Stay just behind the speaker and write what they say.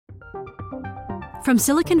From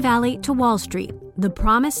Silicon Valley to Wall Street, the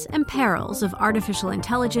promise and perils of artificial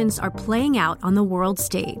intelligence are playing out on the world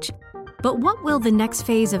stage. But what will the next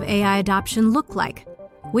phase of AI adoption look like?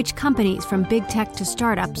 Which companies from big tech to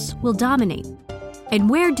startups will dominate? And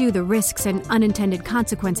where do the risks and unintended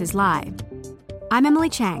consequences lie? I'm Emily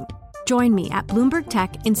Chang. Join me at Bloomberg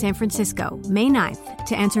Tech in San Francisco, May 9th,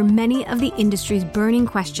 to answer many of the industry's burning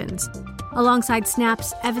questions, alongside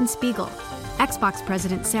Snap's Evan Spiegel, Xbox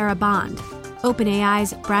President Sarah Bond,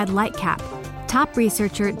 OpenAI's Brad Lightcap, top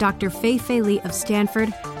researcher Dr. Fei Li of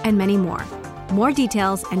Stanford, and many more. More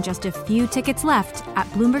details and just a few tickets left at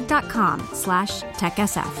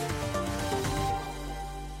Bloomberg.com/TechSF.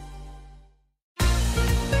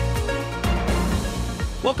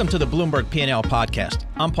 Welcome to the Bloomberg P&L podcast.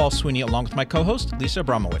 I'm Paul Sweeney along with my co-host, Lisa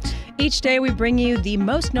Abramowitz. Each day we bring you the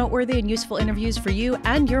most noteworthy and useful interviews for you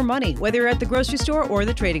and your money, whether you're at the grocery store or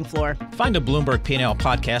the trading floor. Find a Bloomberg P&L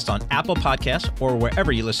podcast on Apple Podcasts or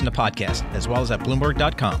wherever you listen to podcasts, as well as at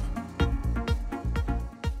Bloomberg.com.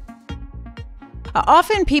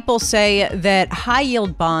 Often people say that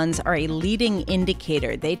high-yield bonds are a leading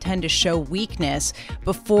indicator. They tend to show weakness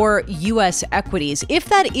before U.S. equities. If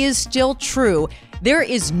that is still true, there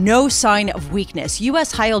is no sign of weakness.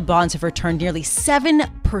 U.S. high-yield bonds have returned nearly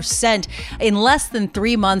 7% in less than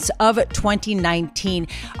 3 months of 2019.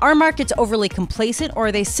 Are markets overly complacent, or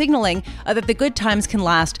are they signaling that the good times can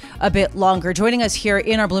last a bit longer? Joining us here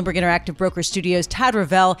in our Bloomberg Interactive Broker Studios, Tad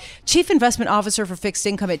Rivelle, Chief Investment Officer for Fixed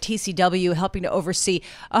Income at TCW, helping to oversee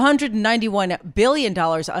 $191 billion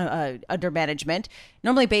under management,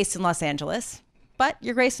 normally based in Los Angeles. But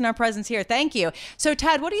you're gracing our presence here. Thank you. So,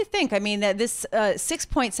 Tad, what do you think? I mean, this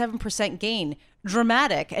 6.7% gain,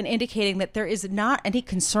 dramatic and indicating that there is not any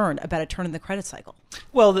concern about a turn in the credit cycle.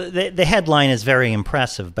 Well, the headline is very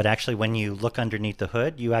impressive, but actually when you look underneath the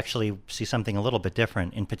hood, you actually see something a little bit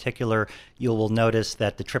different. In particular, you will notice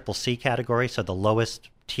that the CCC category, so the lowest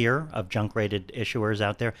tier of junk-rated issuers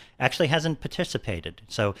out there, actually hasn't participated.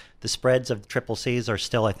 So the spreads of CCCs are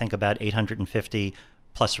still, I think, about 850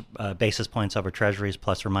 plus basis points over treasuries,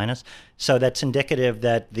 plus or minus. So that's indicative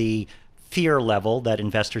that the fear level that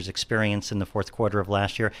investors experienced in the fourth quarter of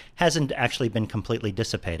last year hasn't actually been completely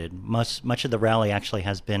dissipated. Much of the rally actually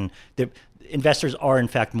has been, the investors are in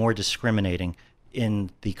fact more discriminating in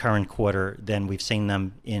the current quarter than we've seen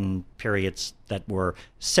them in periods that were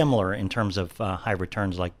similar in terms of high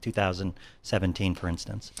returns, like 2017, for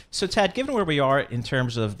instance. So, Tad, given where we are in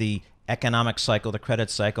terms of the economic cycle, the credit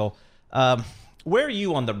cycle, where are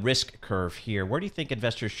you on the risk curve here? Where do you think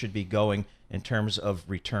investors should be going in terms of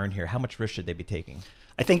return here? How much risk should they be taking?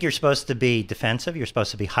 I think you're supposed to be defensive. You're supposed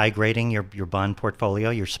to be high grading your bond portfolio.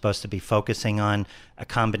 You're supposed to be focusing on a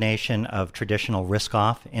combination of traditional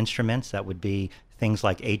risk-off instruments. That would be things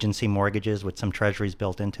like agency mortgages with some treasuries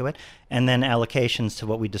built into it, and then allocations to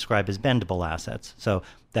what we describe as bendable assets. So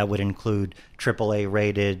that would include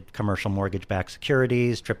AAA-rated commercial mortgage-backed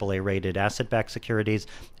securities, AAA-rated asset-backed securities,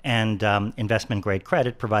 and investment-grade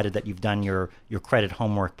credit, provided that you've done your credit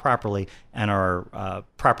homework properly and are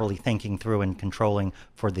properly thinking through and controlling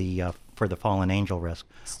for the fallen angel risk.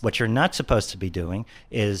 What you're not supposed to be doing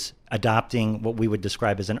is adopting what we would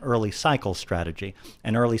describe as an early cycle strategy.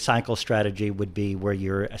 An early cycle strategy would be where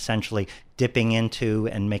you're essentially dipping into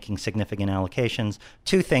and making significant allocations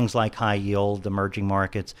to things like high yield, emerging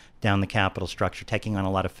markets, down the capital structure, taking on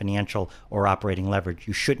a lot of financial or operating leverage.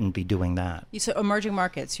 You shouldn't be doing that. So emerging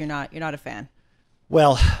markets, you're not a fan?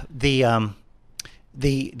 Well, the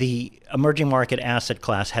emerging market asset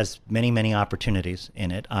class has many opportunities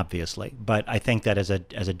in it, obviously, but I think that as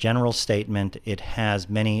a general statement, it has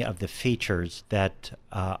many of the features that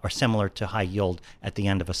are similar to high yield at the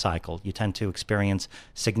end of a cycle. You tend to experience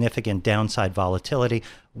significant downside volatility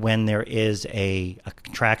when there is a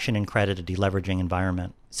contraction in credit, a deleveraging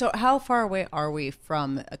environment. So how far away are we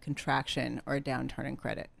from a contraction or a downturn in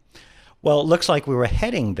credit? Well, it looks like we were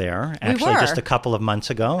heading there, actually, just a couple of months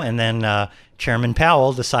ago. And then Chairman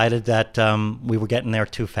Powell decided that we were getting there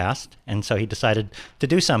too fast. And so he decided to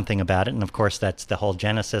do something about it. And, of course, that's the whole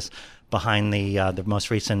genesis behind the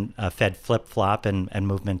most recent Fed flip-flop and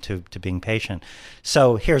movement to being patient.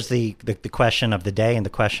 So here's the question of the day and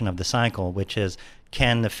the question of the cycle, which is,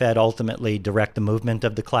 can the Fed ultimately direct the movement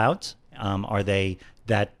of the clouds? Are they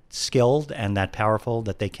that skilled and that powerful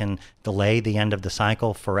that they can delay the end of the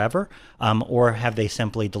cycle forever, or have they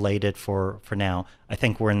simply delayed it for now? I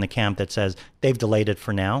think we're in the camp that says they've delayed it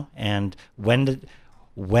for now. And when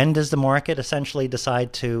does the market essentially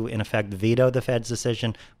decide to, in effect, veto the Fed's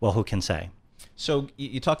decision? Well, who can say? So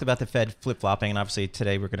you talked about the Fed flip-flopping, and obviously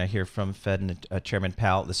today we're going to hear from Fed and Chairman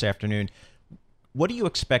Powell this afternoon. What do you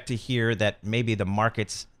expect to hear that maybe the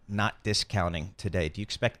markets not discounting today. Do you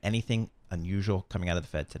expect anything unusual coming out of the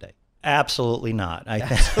Fed today? Absolutely not.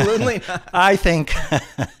 Absolutely not. I think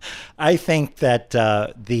that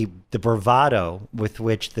the bravado with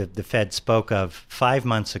which the Fed spoke of 5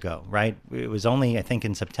 months ago, right? It was only, I think,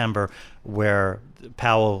 in September where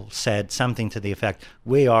Powell said something to the effect,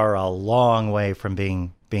 "We are a long way from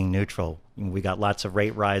being neutral. We got lots of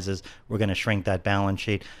rate rises. We're going to shrink that balance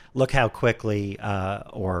sheet." Look how quickly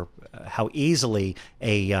or how easily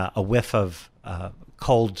a whiff of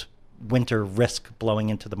cold winter risk blowing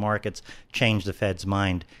into the markets changed the Fed's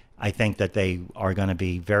mind. I think that they are going to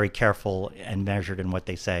be very careful and measured in what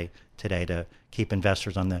they say today to keep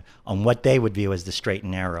investors on what they would view as the straight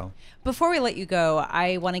and narrow. Before we let you go,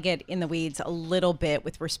 I want to get in the weeds a little bit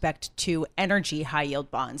with respect to energy high yield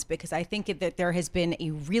bonds, because I think that there has been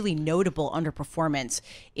a really notable underperformance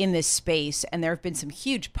in this space, and there have been some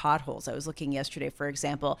huge potholes. I was looking yesterday, for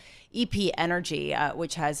example, EP Energy,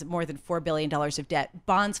 which has more than $4 billion of debt,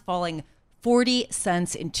 bonds falling 40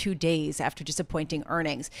 cents in 2 days after disappointing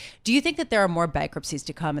earnings. Do you think that there are more bankruptcies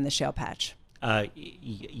to come in the shale patch?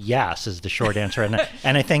 Yes, is the short answer,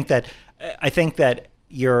 and I think that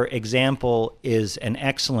your example is an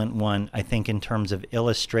excellent one, I think, in terms of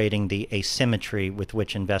illustrating the asymmetry with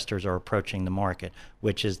which investors are approaching the market,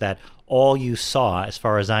 which is that all you saw, as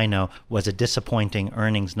far as I know, was a disappointing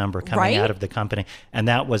earnings number coming out of the company. And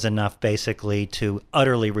that was enough basically to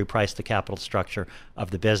utterly reprice the capital structure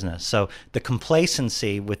of the business. So the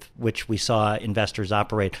complacency with which we saw investors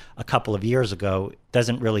operate a couple of years ago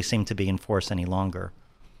doesn't really seem to be in force any longer.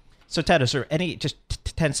 So, Ted, is there any, just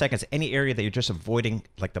 10 seconds, any area that you're just avoiding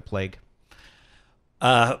like the plague?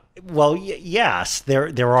 Well, yes,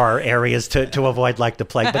 there are areas to avoid like the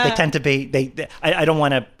plague, but they tend to be, I don't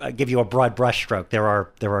want to give you a broad brushstroke. There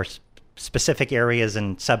are specific areas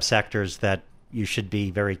and subsectors that you should be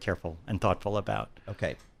very careful and thoughtful about.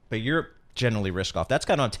 Okay, but you're generally risk off. That's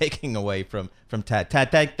kind of taking away from Tad.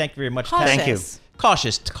 Tad, thank you very much. Cautious. Thank you.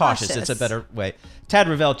 Cautious. It's a better way. Tad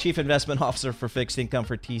Rivelle, Chief Investment Officer for Fixed Income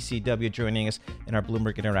for TCW, joining us in our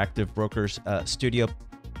Bloomberg Interactive Brokers studio.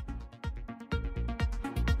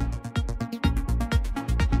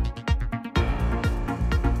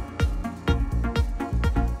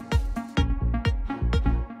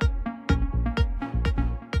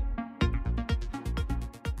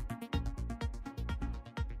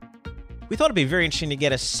 We thought it'd be very interesting to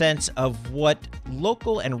get a sense of what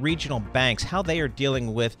local and regional banks, how they are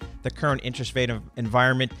dealing with the current interest rate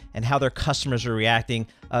environment and how their customers are reacting.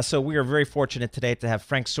 So we are very fortunate today to have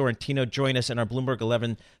Frank Sorrentino join us in our Bloomberg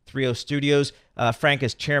 1130 studios. Frank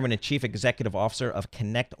is Chairman and Chief Executive Officer of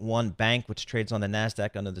Connect One Bank, which trades on the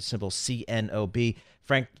NASDAQ under the symbol CNOB.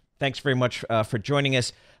 Frank, thanks very much for joining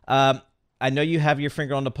us. I know you have your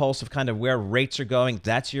finger on the pulse of kind of where rates are going.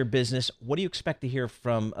 That's your business. What do you expect to hear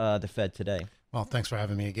from the Fed today? Well, thanks for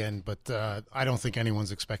having me again, but I don't think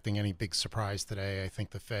anyone's expecting any big surprise today. I think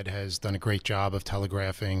the Fed has done a great job of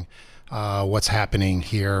telegraphing what's happening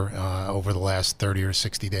here over the last 30 or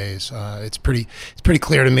 60 days. It's pretty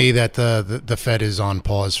clear to me that the Fed is on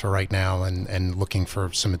pause for right now and looking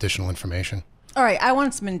for some additional information. All right, I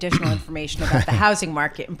want some additional information about the housing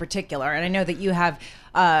market in particular. And I know that you have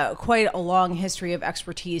quite a long history of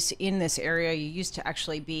expertise in this area. You used to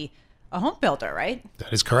actually be a home builder, right?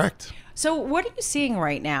 That is correct. So what are you seeing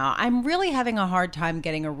right now? I'm really having a hard time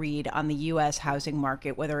getting a read on the U.S. housing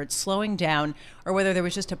market, whether it's slowing down or whether there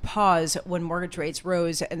was just a pause when mortgage rates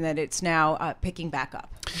rose and that it's now picking back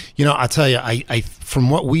up. You know, I'll tell you, I from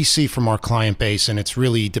what we see from our client base, and it's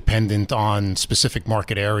really dependent on specific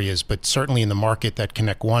market areas, but certainly in the market that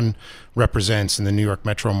Connect One represents in the New York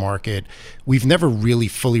metro market, we've never really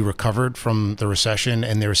fully recovered from the recession,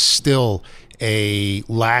 and there's still a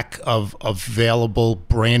lack of available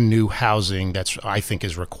brand new housing that's, I think,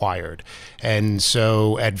 is required. And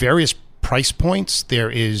so at various price points,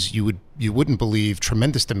 there is, you wouldn't believe,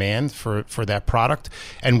 tremendous demand for that product.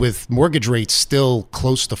 And with mortgage rates still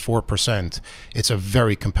close to 4%, it's a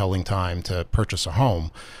very compelling time to purchase a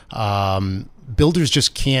home. Builders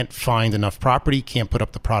just can't find enough property, can't put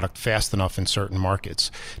up the product fast enough in certain markets.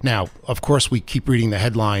 Now, of course, we keep reading the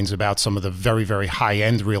headlines about some of the very, very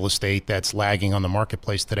high-end real estate that's lagging on the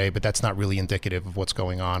marketplace today, but that's not really indicative of what's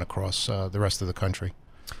going on across the rest of the country.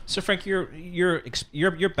 So, Frank, your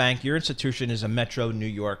bank, your institution is a Metro New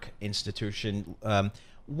York institution.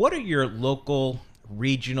 What are your local,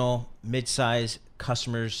 regional, mid-size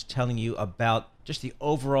customers telling you about just the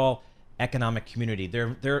overall economic community?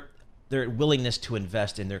 They're their willingness to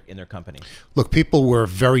invest in their companies? Look, people were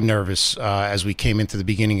very nervous as we came into the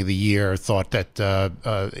beginning of the year, thought that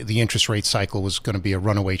the interest rate cycle was going to be a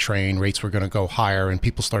runaway train, rates were going to go higher, and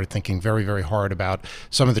people started thinking very, very hard about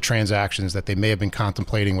some of the transactions that they may have been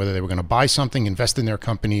contemplating, whether they were going to buy something, invest in their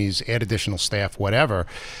companies, add additional staff, whatever.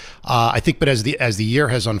 I think, but as the year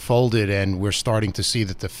has unfolded and we're starting to see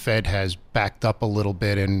that the Fed has backed up a little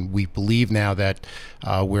bit, and we believe now that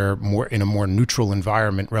we're more in a more neutral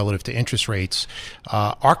environment relative to interest rates,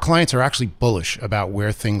 our clients are actually bullish about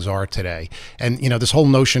where things are today. And this whole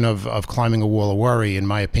notion of climbing a wall of worry, in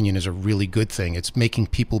my opinion, is a really good thing. It's making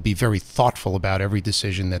people be very thoughtful about every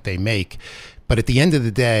decision that they make. But at the end of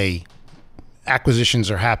the day,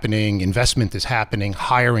 acquisitions are happening, investment is happening,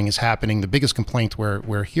 hiring is happening. The biggest complaint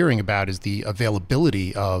we're hearing about is the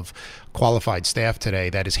availability of qualified staff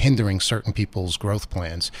today that is hindering certain people's growth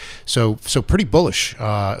plans. So pretty bullish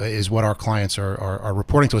is what our clients are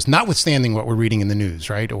reporting to us, notwithstanding what we're reading in the news,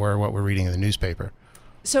 right, or what we're reading in the newspaper.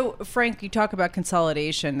 So, Frank, you talk about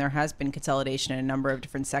consolidation. There has been consolidation in a number of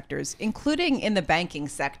different sectors, including in the banking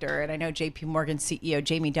sector. And I know JP Morgan CEO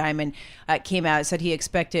Jamie Dimon came out and said he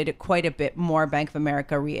expected quite a bit more. Bank of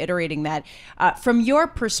America reiterating that. From your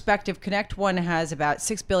perspective, ConnectOne has about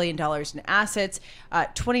 $6 billion in assets,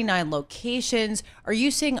 29 locations. Are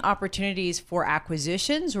you seeing opportunities for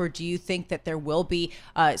acquisitions, or do you think that there will be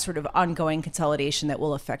sort of ongoing consolidation that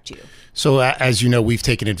will affect you? So, as you know, we've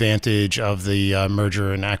taken advantage of the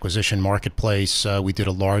merger and acquisition marketplace. We did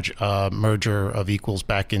a large merger of equals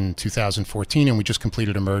back in 2014, and we just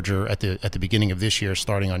completed a merger at the beginning of this year,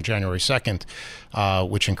 starting on January 2nd,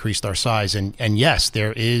 which increased our size. And yes,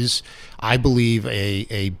 there is, I believe,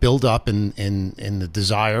 a build-up in the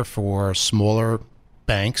desire for smaller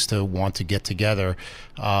banks to want to get together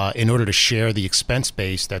in order to share the expense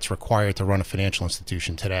base that's required to run a financial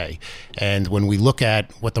institution today. And when we look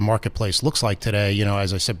at what the marketplace looks like today,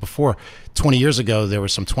 as I said before, 20 years ago, there were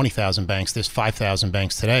some 20,000 banks. There's 5,000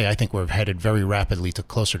 banks today. I think we're headed very rapidly to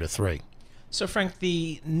closer to 3. So, Frank,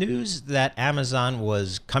 the news that Amazon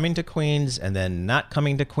was coming to Queens and then not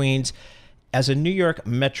coming to Queens, as a New York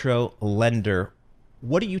Metro lender,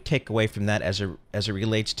 what do you take away from that as it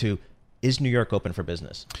relates to, is New York open for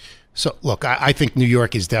business? So, look, I think New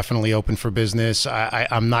York is definitely open for business.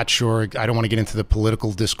 I'm not sure. I don't want to get into the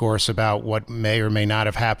political discourse about what may or may not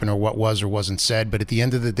have happened or what was or wasn't said. But at the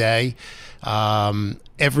end of the day,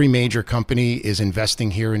 every major company is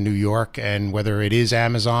investing here in New York, and whether it is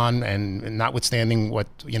Amazon, and notwithstanding what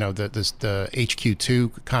the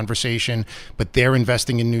HQ2 conversation, but they're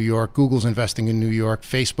investing in New York. Google's investing in New York.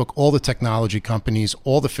 Facebook, all the technology companies,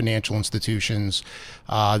 all the financial institutions.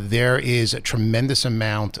 There is a tremendous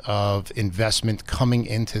amount of investment coming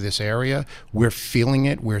into this area. We're feeling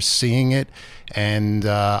it. We're seeing it. And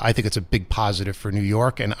I think it's a big positive for New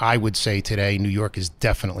York. And I would say today, New York is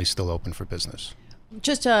definitely still open for business.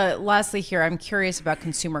 Just lastly here, I'm curious about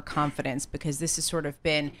consumer confidence, because this has sort of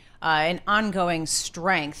been an ongoing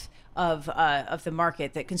strength of the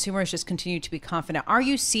market, that consumers just continue to be confident. Are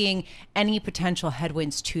you seeing any potential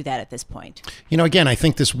headwinds to that at this point? Again, I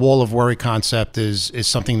think this wall of worry concept is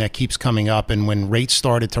something that keeps coming up. And when rates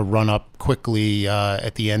started to run up quickly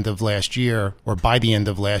at the end of last year, or by the end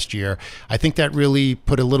of last year, I think that really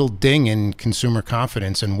put a little ding in consumer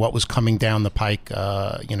confidence and what was coming down the pike,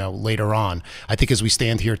 later on. I think as we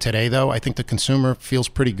stand here today, though, I think the consumer feels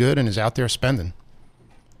pretty good and is out there spending.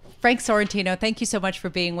 Frank Sorrentino, thank you so much for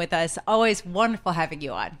being with us. Always wonderful having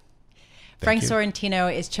you on. Frank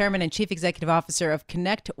Sorrentino is Chairman and Chief Executive Officer of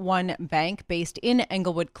ConnectOne Bank, based in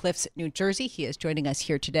Englewood Cliffs, New Jersey. He is joining us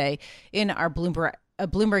here today in our Bloomberg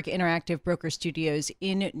Interactive Broker Studios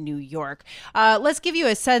in New York. Let's give you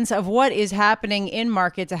a sense of what is happening in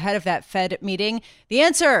markets ahead of that Fed meeting. The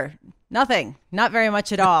answer: nothing. Not very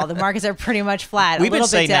much at all. The markets are pretty much flat. We've been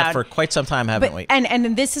saying down. that for quite some time, haven't we?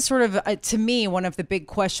 And this is sort of, to me, one of the big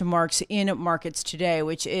question marks in markets today,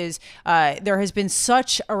 which is there has been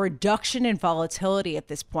such a reduction in volatility at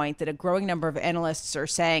this point that a growing number of analysts are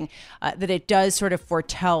saying that it does sort of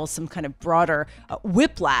foretell some kind of broader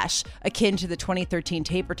whiplash akin to the 2013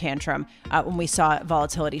 taper tantrum when we saw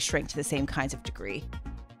volatility shrink to the same kinds of degree.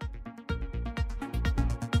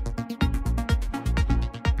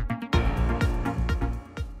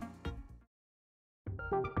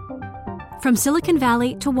 From Silicon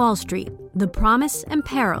Valley to Wall Street, the promise and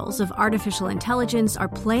perils of artificial intelligence are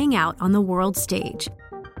playing out on the world stage.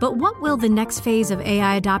 But what will the next phase of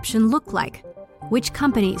AI adoption look like? Which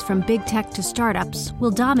companies, from big tech to startups, will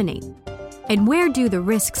dominate? And where do the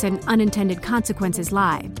risks and unintended consequences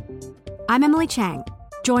lie? I'm Emily Chang.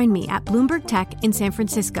 Join me at Bloomberg Tech in San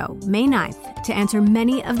Francisco, May 9th, to answer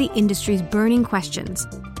many of the industry's burning questions.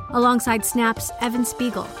 alongside Snap's Evan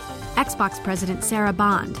Spiegel, Xbox President Sarah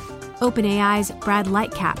Bond, OpenAI's Brad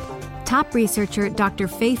Lightcap, top researcher Dr.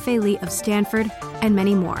 Fei Li of Stanford, and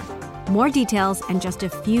many more. More details and just a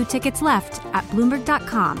few tickets left at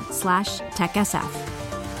Bloomberg.com/TechSF.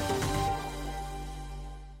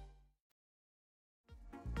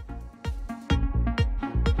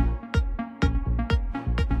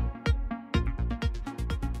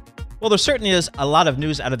 Well, there certainly is a lot of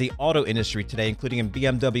news out of the auto industry today, including in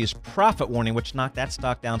BMW's profit warning, which knocked that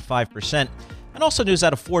stock down 5%. And also news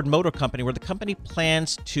out of Ford Motor Company, where the company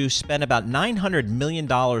plans to spend about $900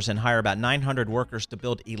 million and hire about 900 workers to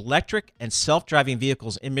build electric and self-driving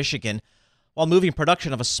vehicles in Michigan, while moving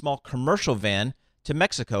production of a small commercial van to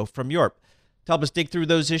Mexico from Europe. To help us dig through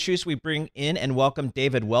those issues, we bring in and welcome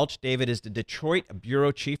David Welch. David is the Detroit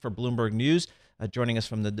Bureau Chief for Bloomberg News, joining us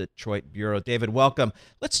from the Detroit Bureau. David, welcome.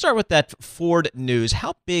 Let's start with that Ford news.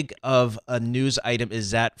 How big of a news item is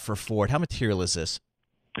that for Ford? How material is this?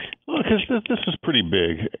 Well, because this is pretty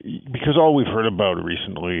big, because all we've heard about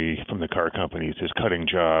recently from the car companies is cutting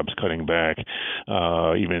jobs, cutting back.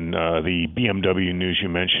 Even the BMW news you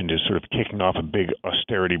mentioned is sort of kicking off a big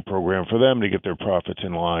austerity program for them to get their profits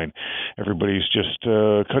in line. Everybody's just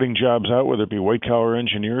cutting jobs out, whether it be white-collar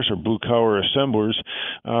engineers or blue-collar assemblers,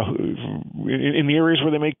 in the areas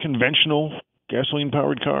where they make conventional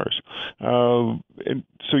gasoline-powered cars. And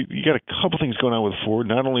so you got a couple things going on with Ford.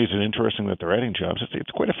 Not only is it interesting that they're adding jobs, it's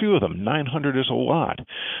quite a few of them. 900 is a lot.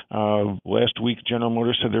 Last week, General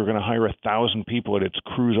Motors said they were going to hire 1,000 people at its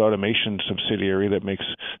Cruise Automation subsidiary that makes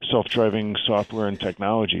self-driving software and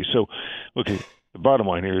technology. So, look, the bottom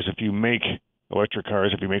line here is if you make electric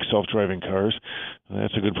cars, if you make self-driving cars,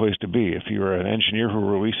 that's a good place to be. If you're an engineer who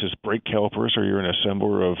releases brake calipers or you're an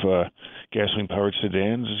assembler of gasoline-powered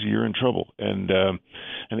sedans, you're in trouble. And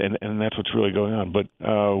that's what's really going on. But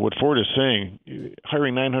what Ford is saying,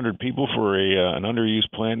 hiring 900 people for an underused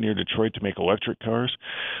plant near Detroit to make electric cars,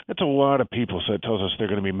 that's a lot of people. So that tells us they're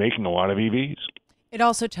going to be making a lot of EVs. It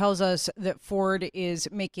also tells us that Ford is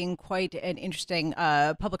making quite an interesting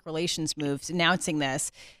public relations move, announcing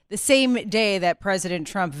this the same day that President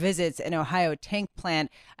Trump visits an Ohio tank plant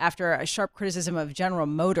after a sharp criticism of General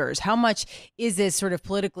Motors. How much is this sort of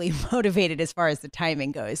politically motivated as far as the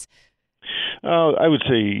timing goes? I would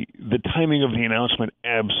say the timing of the announcement,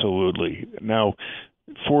 absolutely. Now,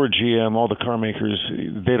 Ford, GM, all the car makers,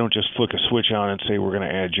 they don't just flick a switch on and say we're going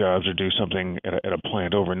to add jobs or do something at a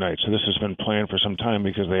plant overnight. So this has been planned for some time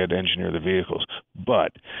because they had to engineer the vehicles.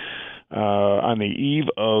 But on the eve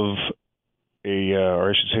of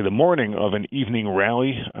or I should say the morning of an evening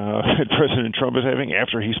rally that President Trump is having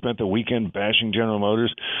after he spent the weekend bashing General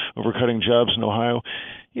Motors over cutting jobs in Ohio.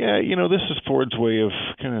 Yeah, this is Ford's way of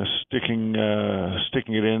kind of sticking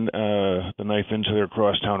it in, the knife into their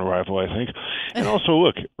crosstown rival, I think. And also,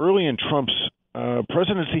 look, early in Trump's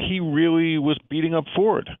presidency, he really was beating up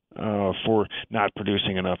Ford for not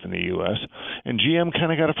producing enough in the U.S. And GM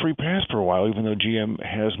kind of got a free pass for a while, even though GM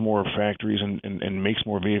has more factories and makes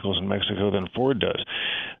more vehicles in Mexico than Ford does.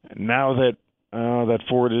 Now that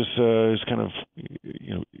Ford is kind of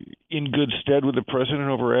in good stead with the president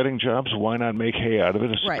over adding jobs, why not make hay out of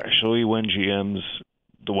it, especially when GM's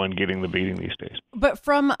the one getting the beating these days. But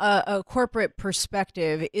from a corporate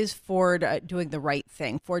perspective, is Ford doing the right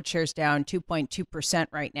thing? Ford shares down 2.2%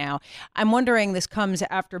 right now. I'm wondering, this comes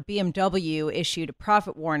after BMW issued a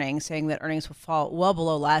profit warning saying that earnings will fall well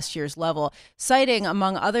below last year's level, citing,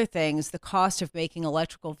 among other things, the cost of making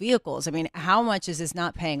electrical vehicles. I mean, how much is this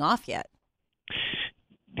not paying off yet?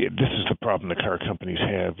 This is the problem the car companies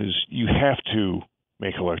have, is you have to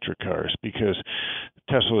make electric cars because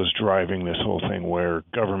Tesla is driving this whole thing where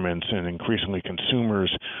governments and increasingly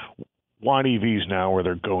consumers want EVs now, where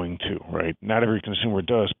they're going to, right? Not every consumer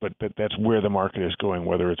does, but that's where the market is going,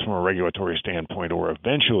 whether it's from a regulatory standpoint or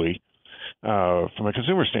eventually from a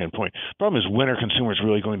consumer standpoint. Problem is, when are consumers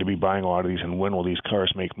really going to be buying a lot of these, and when will these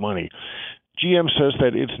cars make money? GM says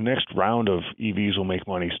that its next round of EVs will make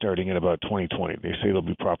money starting in about 2020. They say they'll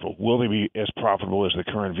be profitable. Will they be as profitable as the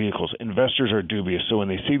current vehicles? Investors are dubious. So when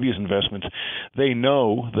they see these investments, they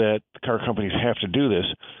know that car companies have to do this.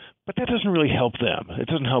 But that doesn't really help them. It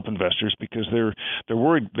doesn't help investors because they're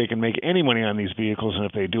worried they can make any money on these vehicles, and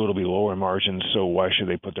if they do, it'll be lower margins, so why should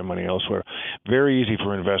they put their money elsewhere? Very easy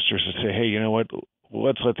for investors to say, hey, you know what,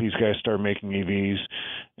 let's let these guys start making EVs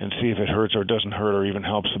and see if it hurts or doesn't hurt or even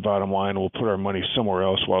helps the bottom line. We'll put our money somewhere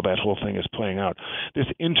else while that whole thing is playing out. This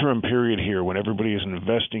interim period here, when everybody is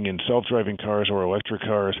investing in self-driving cars or electric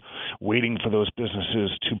cars, waiting for those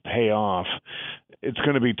businesses to pay off, it's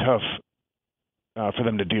going to be tough for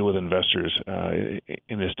them to deal with investors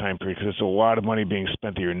in this time period, because it's a lot of money being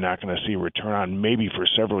spent that you're not going to see a return on, maybe for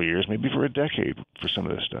several years, maybe for a decade for some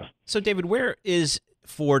of this stuff. So, David, where is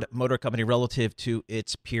Ford Motor Company relative to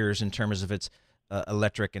its peers in terms of its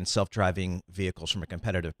electric and self-driving vehicles from a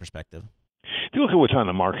competitive perspective? If you look at what's on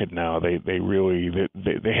the market now, they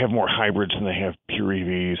have more hybrids than they have pure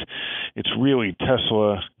EVs. It's really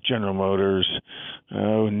Tesla, General Motors,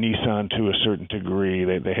 Nissan to a certain degree.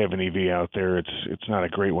 They have an EV out there. It's not a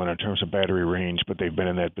great one in terms of battery range, but they've been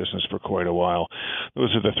in that business for quite a while.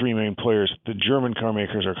 Those are the three main players. The German car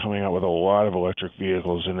makers are coming out with a lot of electric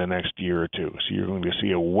vehicles in the next year or two. So you're going to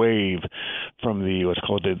see a wave from the, let's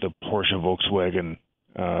call it the Porsche Volkswagen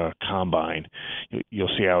combine.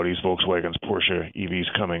 You'll see Audi's, Volkswagens, Porsche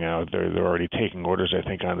EVs coming out. They're already taking orders, I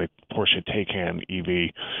think, on the Porsche Taycan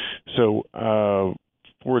EV. So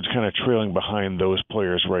Ford's kind of trailing behind those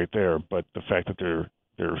players right there. But the fact that they're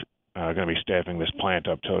going to be staffing this plant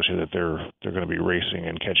up tells you that they're going to be racing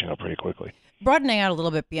and catching up pretty quickly. Broadening out a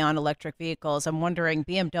little bit beyond electric vehicles, I'm wondering,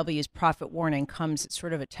 BMW's profit warning comes at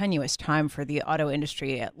sort of a tenuous time for the auto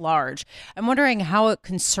industry at large. I'm wondering how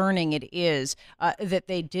concerning it is that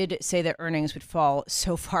they did say that earnings would fall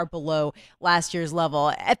so far below last year's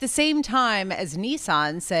level, at the same time as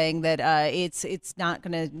Nissan saying that it's not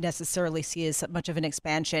going to necessarily see as much of an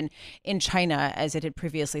expansion in China as it had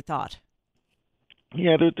previously thought.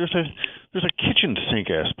 Yeah, there's a kitchen sink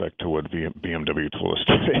aspect to what BMW told us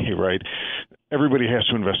today, right? Everybody has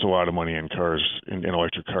to invest a lot of money in cars, in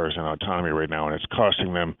electric cars and autonomy right now, and it's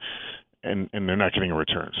costing them, and they're not getting a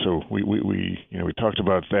return. So we talked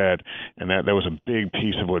about that, and that was a big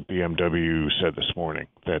piece of what BMW said this morning,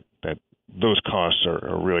 that those costs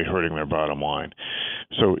are really hurting their bottom line.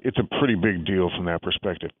 So it's a pretty big deal from that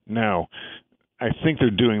perspective. Now, I think they're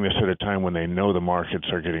doing this at a time when they know the markets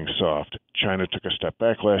are getting soft. China took a step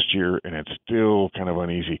back last year, and it's still kind of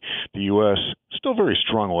uneasy. The U.S., still very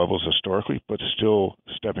strong levels historically, but still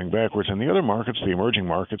stepping backwards. And the other markets, the emerging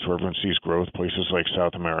markets where everyone sees growth, places like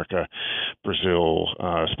South America, Brazil,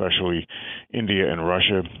 especially India and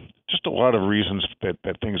Russia, just a lot of reasons that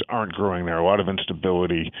things aren't growing there. A lot of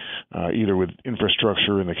instability, either with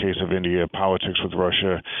infrastructure in the case of India, politics with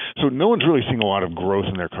Russia. So no one's really seeing a lot of growth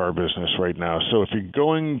in their car business right now. So if you're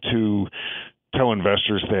going to tell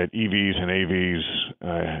investors that EVs and AVs,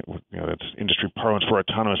 that's industry parlance for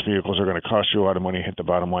autonomous vehicles, are going to cost you a lot of money and hit the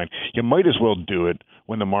bottom line, you might as well do it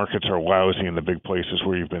when the markets are lousy in the big places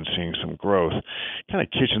where you've been seeing some growth. Kind of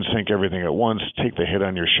kitchen sink everything at once, take the hit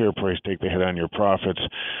on your share price, take the hit on your profits,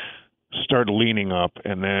 start leaning up,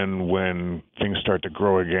 and then when things start to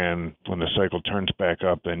grow again, when the cycle turns back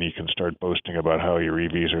up, then you can start boasting about how your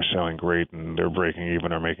EVs are selling great and they're breaking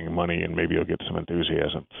even or making money, and maybe you'll get some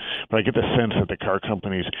enthusiasm. But I get the sense that the car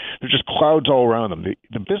companies, there's just clouds all around them.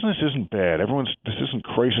 The business isn't bad. This isn't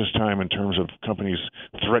crisis time in terms of companies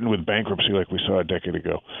threatened with bankruptcy like we saw a decade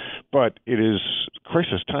ago. But it is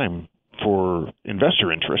crisis time for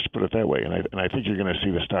investor interest, put it that way. And I think you're going to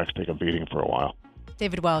see the stocks take a beating for a while.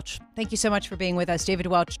 David Welch, thank you so much for being with us. David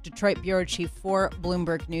Welch, Detroit Bureau Chief for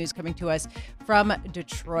Bloomberg News, coming to us from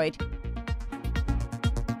Detroit.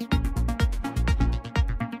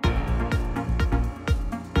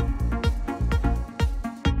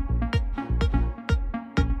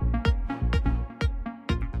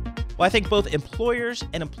 Well, I think both employers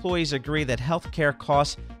and employees agree that healthcare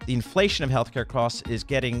costs, the inflation of healthcare costs, is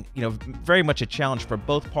getting, very much a challenge for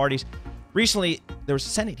both parties. Recently, there were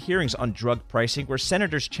Senate hearings on drug pricing where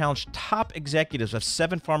senators challenged top executives of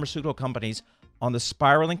 7 pharmaceutical companies on the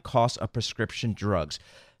spiraling cost of prescription drugs.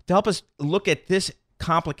 To help us look at this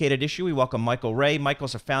complicated issue, we welcome Michael Ray.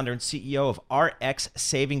 Michael's a founder and CEO of RX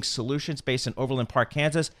Savings Solutions based in Overland Park,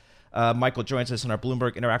 Kansas. Michael joins us in our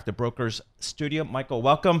Bloomberg Interactive Brokers studio. Michael,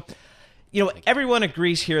 welcome. Everyone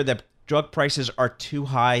agrees here that drug prices are too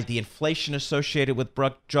high. The inflation associated with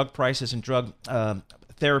drug prices and drug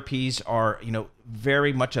therapies are,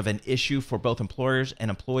 very much of an issue for both employers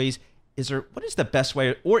and employees. What is the best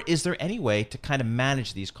way, or is there any way to kind of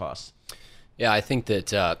manage these costs? Yeah, I think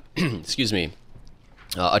that, a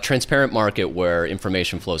transparent market where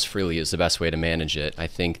information flows freely is the best way to manage it. I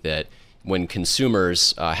think that when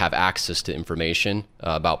consumers have access to information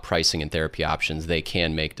about pricing and therapy options, they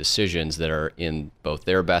can make decisions that are in both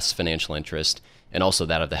their best financial interest and also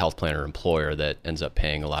that of the health plan or employer that ends up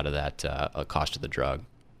paying a lot of that cost of the drug.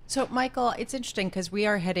 So, Michael, it's interesting because we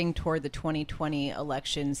are heading toward the 2020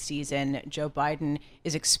 election season. Joe Biden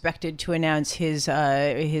is expected to announce his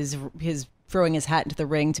throwing his hat into the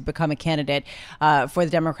ring to become a candidate for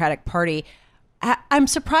the Democratic Party. I'm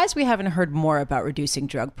surprised we haven't heard more about reducing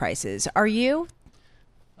drug prices. Are you?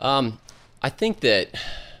 I think that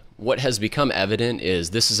What has become evident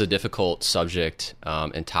is this is a difficult subject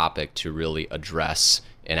and topic to really address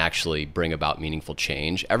and actually bring about meaningful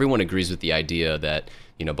change. Everyone agrees with the idea that,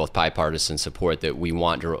 both bipartisan support that we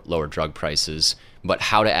want to lower drug prices, but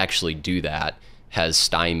how to actually do that has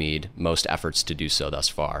stymied most efforts to do so thus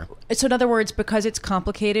far. So in other words, because it's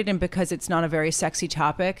complicated and because it's not a very sexy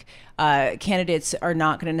topic, candidates are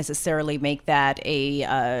not going to necessarily make that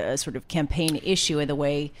a sort of campaign issue in the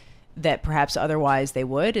way that perhaps otherwise they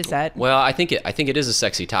would. Is that? Well, I think it is a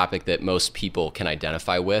sexy topic that most people can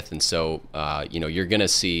identify with, and so you're going to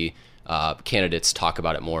see candidates talk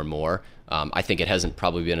about it more and more. I think it hasn't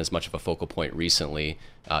probably been as much of a focal point recently,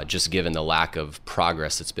 just given the lack of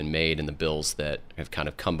progress that's been made in the bills that have kind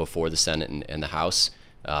of come before the Senate and the House,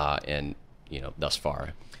 and thus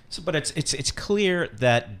far. So, but it's clear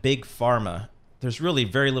that big pharma, there's really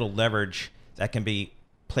very little leverage that can be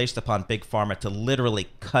placed upon big pharma to literally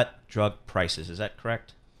cut drug prices. Is that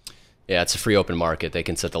correct? Yeah, it's a free open market. They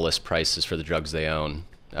can set the list prices for the drugs they own.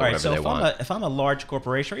 All right. So want. if I'm a large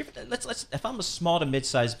corporation, or even if I'm a small to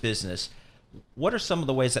mid-sized business, what are some of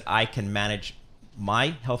the ways that I can manage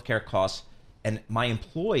my healthcare costs and my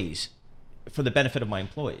employees for the benefit of my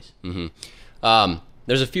employees? Mm-hmm.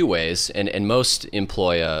 There's a few ways, and most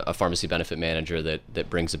employ a pharmacy benefit manager that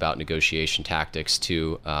brings about negotiation tactics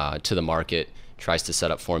to the market, tries to set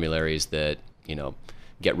up formularies that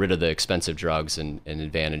get rid of the expensive drugs and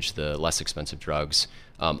advantage the less expensive drugs.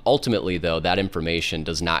 Ultimately, though, that information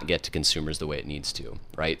does not get to consumers the way it needs to,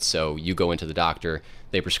 right? So you go into the doctor,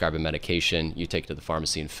 they prescribe a medication, you take it to the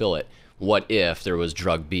pharmacy and fill it. What if there was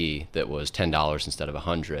drug B that was $10 instead of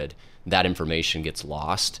 $100? That information gets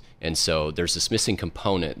lost, and so there's this missing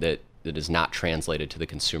component that is not translated to the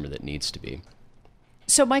consumer that needs to be.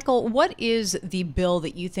 So, Michael, what is the bill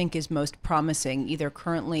that you think is most promising, either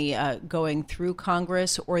currently going through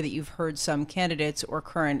Congress or that you've heard some candidates or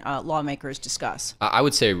current lawmakers discuss? I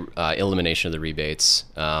would say elimination of the rebates.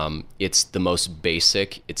 It's the most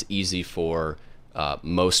basic. It's easy for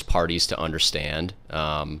most parties to understand.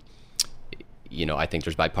 I think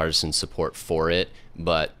there's bipartisan support for it,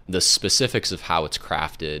 but the specifics of how it's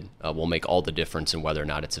crafted will make all the difference in whether or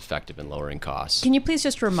not it's effective in lowering costs. Can you please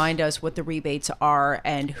just remind us what the rebates are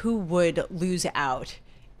and who would lose out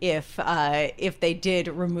if they did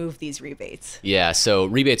remove these rebates? Yeah, so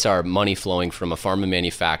rebates are money flowing from a pharma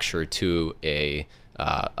manufacturer to a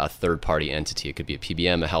third-party entity. It could be a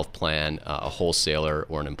PBM, a health plan, a wholesaler,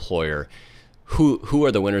 or an employer. Who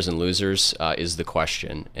are the winners and losers is the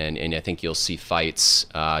question, and I think you'll see fights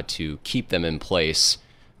to keep them in place,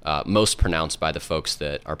 most pronounced by the folks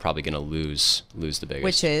that are probably going to lose the biggest.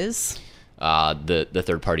 Which is? The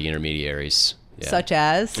third-party intermediaries. Yeah. Such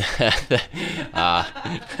as?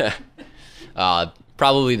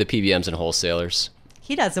 Probably the PBMs and wholesalers.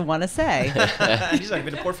 He doesn't want to say. He's not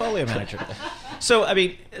even a portfolio manager. So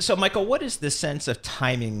Michael, what is the sense of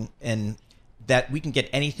timing and that we can get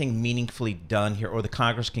anything meaningfully done here, or the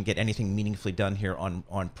Congress can get anything meaningfully done here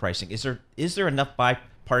on pricing? Is there enough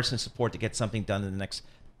bipartisan support to get something done in the next,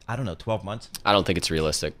 12 months? I don't think it's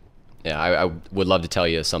realistic. Yeah, I would love to tell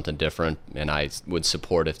you something different, and I would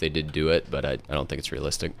support if they did do it, but I don't think it's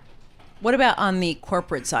realistic. What about on the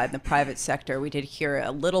corporate side, in the private sector? We did hear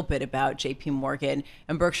a little bit about JP Morgan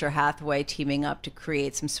and Berkshire Hathaway teaming up to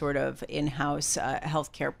create some sort of in-house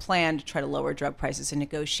healthcare plan to try to lower drug prices and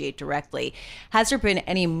negotiate directly. Has there been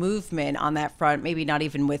any movement on that front, maybe not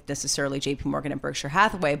even with necessarily JP Morgan and Berkshire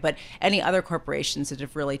Hathaway, but any other corporations that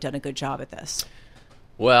have really done a good job at this?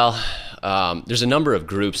 Well, there's a number of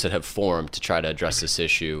groups that have formed to try to address this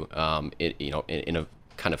issue in a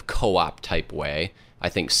kind of co-op type way. I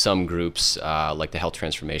think some groups, like the Health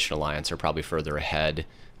Transformation Alliance, are probably further ahead,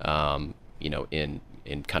 in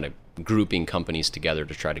kind of grouping companies together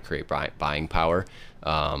to try to create buying power.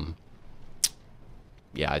 I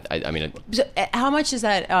mean. So how much is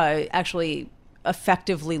that actually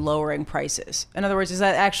effectively lowering prices? In other words, is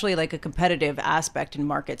that actually like a competitive aspect in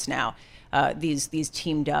markets now? These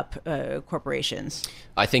teamed up corporations?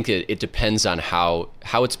 I think it depends on how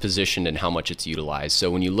it's positioned and how much it's utilized. So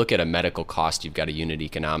when you look at a medical cost, you've got a unit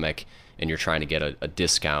economic and you're trying to get a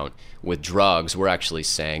discount. With drugs, we're actually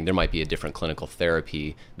saying there might be a different clinical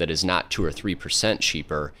therapy that is not 2 or 3%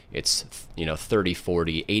 cheaper. It's 30,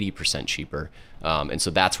 40, 80% cheaper. And so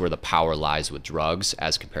that's where the power lies with drugs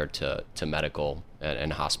as compared to medical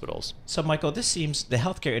and hospitals. So, Michael, this seems the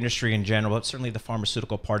healthcare industry in general, but certainly the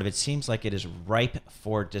pharmaceutical part of it, seems like it is ripe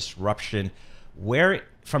for disruption. Where,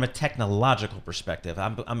 from a technological perspective,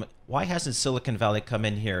 why hasn't Silicon Valley come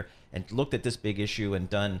in here and looked at this big issue and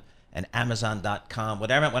done an Amazon.com,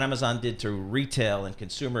 whatever what Amazon did to retail and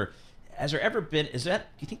consumer? Has there ever been, do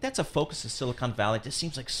you think that's a focus of Silicon Valley? It just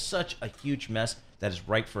seems like such a huge mess that is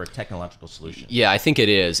ripe for a technological solution. Yeah, I think it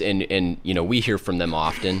is. And we hear from them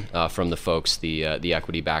often, from the folks, the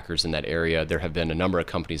equity backers in that area. There have been a number of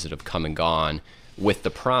companies that have come and gone with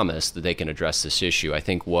the promise that they can address this issue. I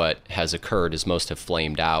think what has occurred is most have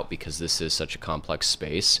flamed out because this is such a complex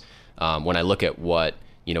space. When I look at what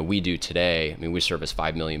we do today, I mean, we service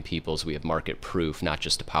 5 million people, so we have market proof, not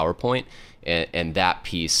just a PowerPoint, and that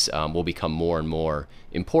piece will become more and more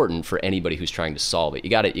important for anybody who's trying to solve it. You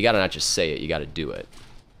got to not just say it, you got to do it.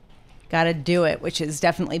 Got to do it, which has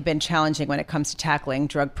definitely been challenging when it comes to tackling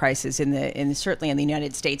drug prices certainly in the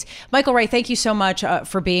United States. Michael Ray, thank you so much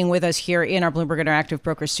for being with us here in our Bloomberg Interactive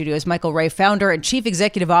Broker Studios. Michael Ray, founder and chief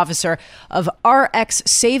executive officer of RX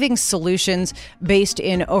Savings Solutions, based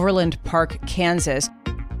in Overland Park, Kansas.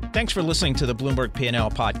 Thanks for listening to the Bloomberg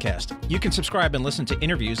P&L podcast. You can subscribe and listen to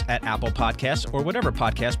interviews at Apple Podcasts or whatever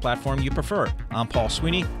podcast platform you prefer. I'm Paul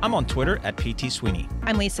Sweeney. I'm on Twitter at PT Sweeney.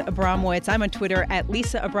 I'm Lisa Abramowitz. I'm on Twitter at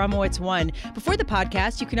Lisa Abramowitz1. Before the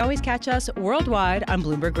podcast, you can always catch us worldwide on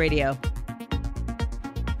Bloomberg Radio.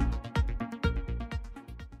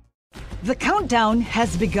 The countdown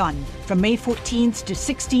has begun. From May 14th to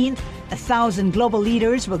 16th, 1,000 global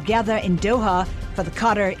leaders will gather in Doha for the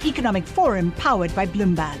Qatar Economic Forum powered by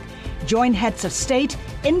Bloomberg. Join heads of state,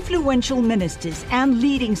 influential ministers, and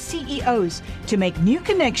leading CEOs to make new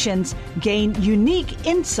connections, gain unique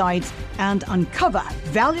insights, and uncover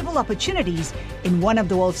valuable opportunities in one of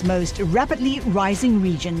the world's most rapidly rising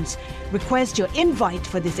regions. Request your invite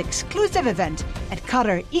for this exclusive event at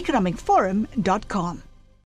QatarEconomicForum.com.